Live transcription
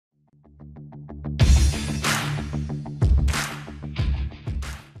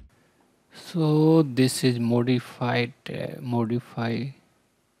So this is modified modify.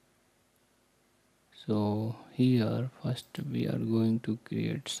 So here first we are going to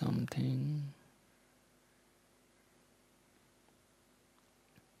create something.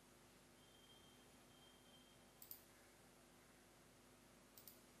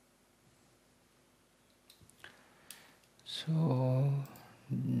 So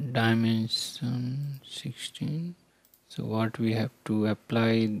dimension 16. So what we have to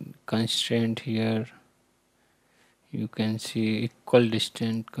apply constraint here. You can see equal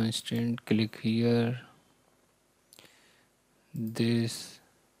distance constraint. Click here. This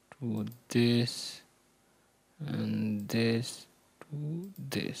to this and this to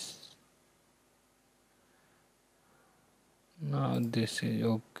this. Now this is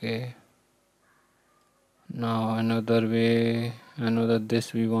okay. Now another way, another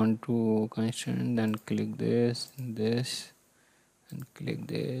this we want to constrain, then click this, this, and click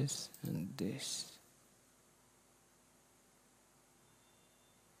this and this.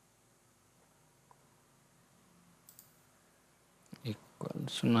 Equal.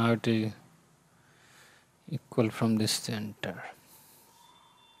 So now it is equal from this center.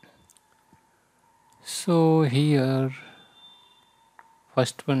 So here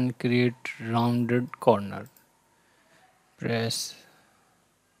first one, create rounded corner. Press,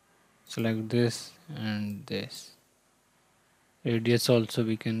 select this and this. Radius also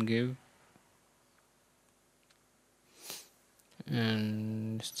we can give,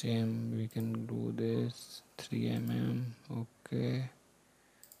 and same we can do this 3 mm. Okay,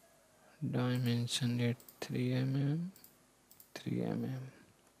 dimension it 3 mm, 3 mm,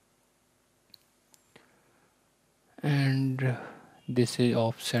 and this is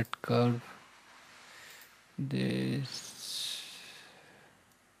offset curve. This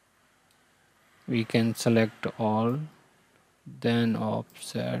we can select all, then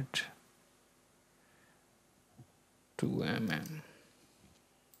offset 2 mm.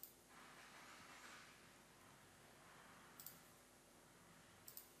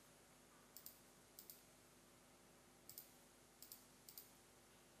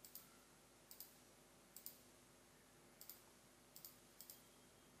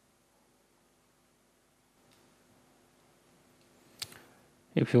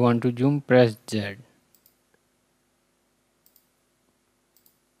 If you want to zoom, press Z.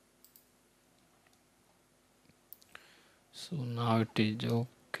 So now it is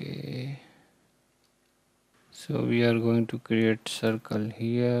okay. So we are going to create circle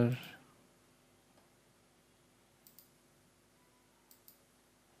here.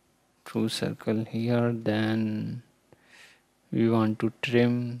 True circle here. Then we want to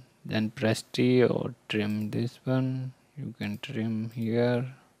trim. Then press T or trim this one. You can trim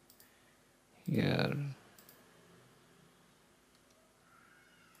here, here.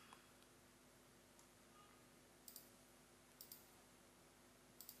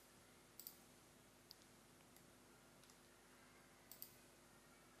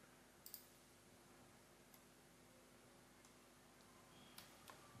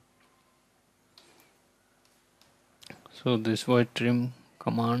 So this was trim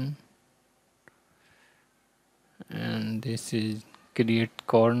command, and this is create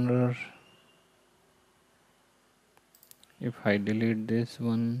corner. If I delete this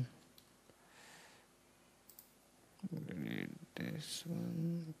one,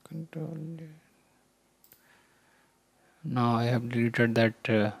 control. Now I have deleted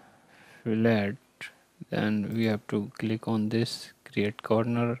that fillet. Then we have to click on this, create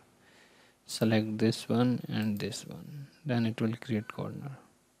corner, select this one and this one. Then it will create corner.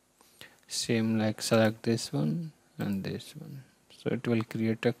 Same like select this one and this one. So it will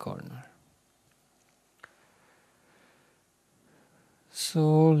create a corner.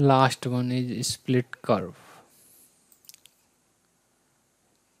 So last one is split curve.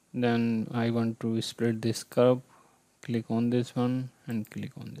 Then I want to split this curve. Click on this one and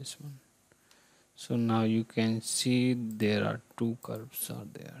click on this one. So now you can see there are two curves are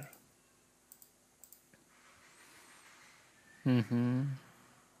there.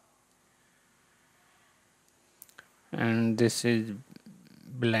 And this is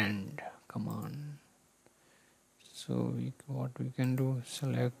blend command. So what we can do,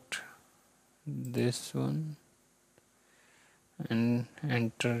 select this one and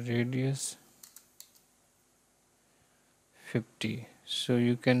enter radius 50. So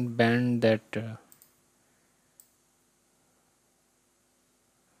you can bend that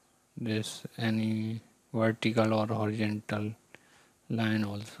this any vertical or horizontal line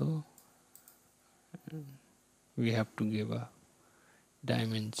also. We have to give a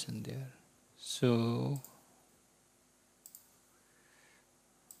dimension there. So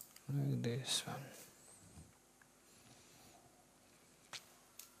like this one.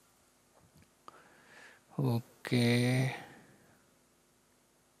 Okay.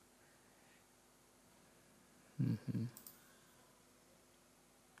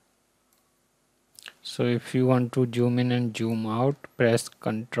 So if you want to zoom in and zoom out, press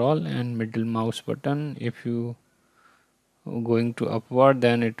Ctrl and middle mouse button. If you going to upward,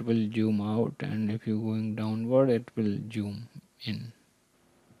 then it will zoom out, and if you going downward, it will zoom in.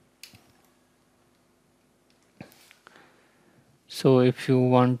 So if you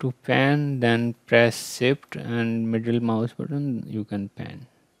want to pan, then press Shift and middle mouse button, you can pan.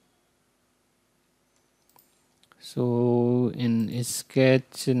 So in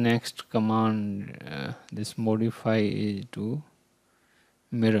Sketch, next command, this modify is to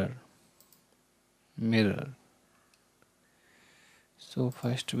mirror. So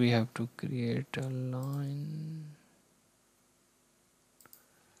first we have to create a line,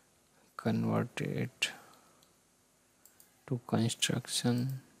 convert it to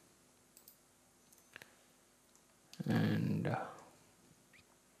construction, and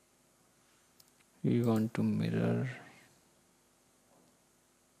we want to mirror.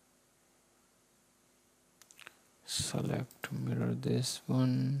 Select mirror this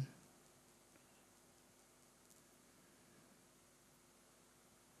one,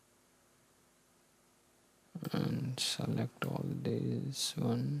 and select all this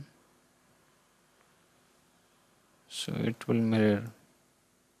one, so it will mirror.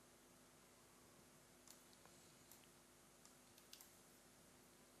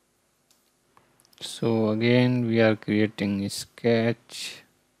 So again we are creating a sketch,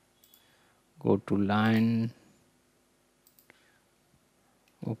 go to line.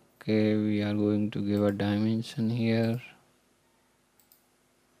 Okay, we are going to give a dimension here,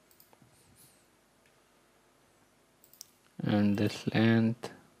 and this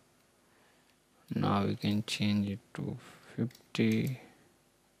length, now we can change it to 50,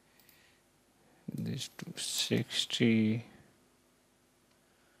 this to 60,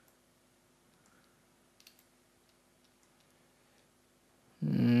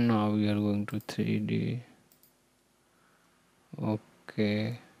 now we are going to 3D.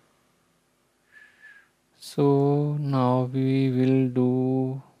 Okay, so now we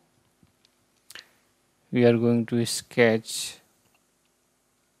are going to sketch,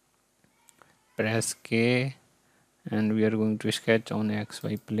 press K, and we are going to sketch on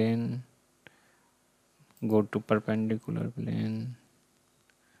XY plane, go to perpendicular plane.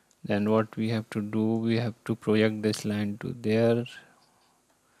 Then what we have to do, we have to project this line to there,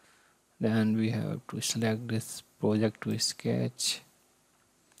 then we have to select this project to sketch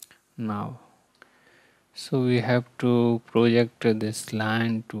now. So we have to project this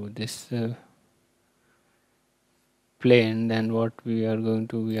line to this plane. Then what we are going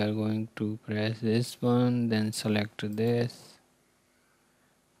to press this one, then select this.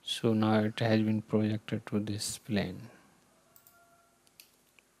 So now it has been projected to this plane.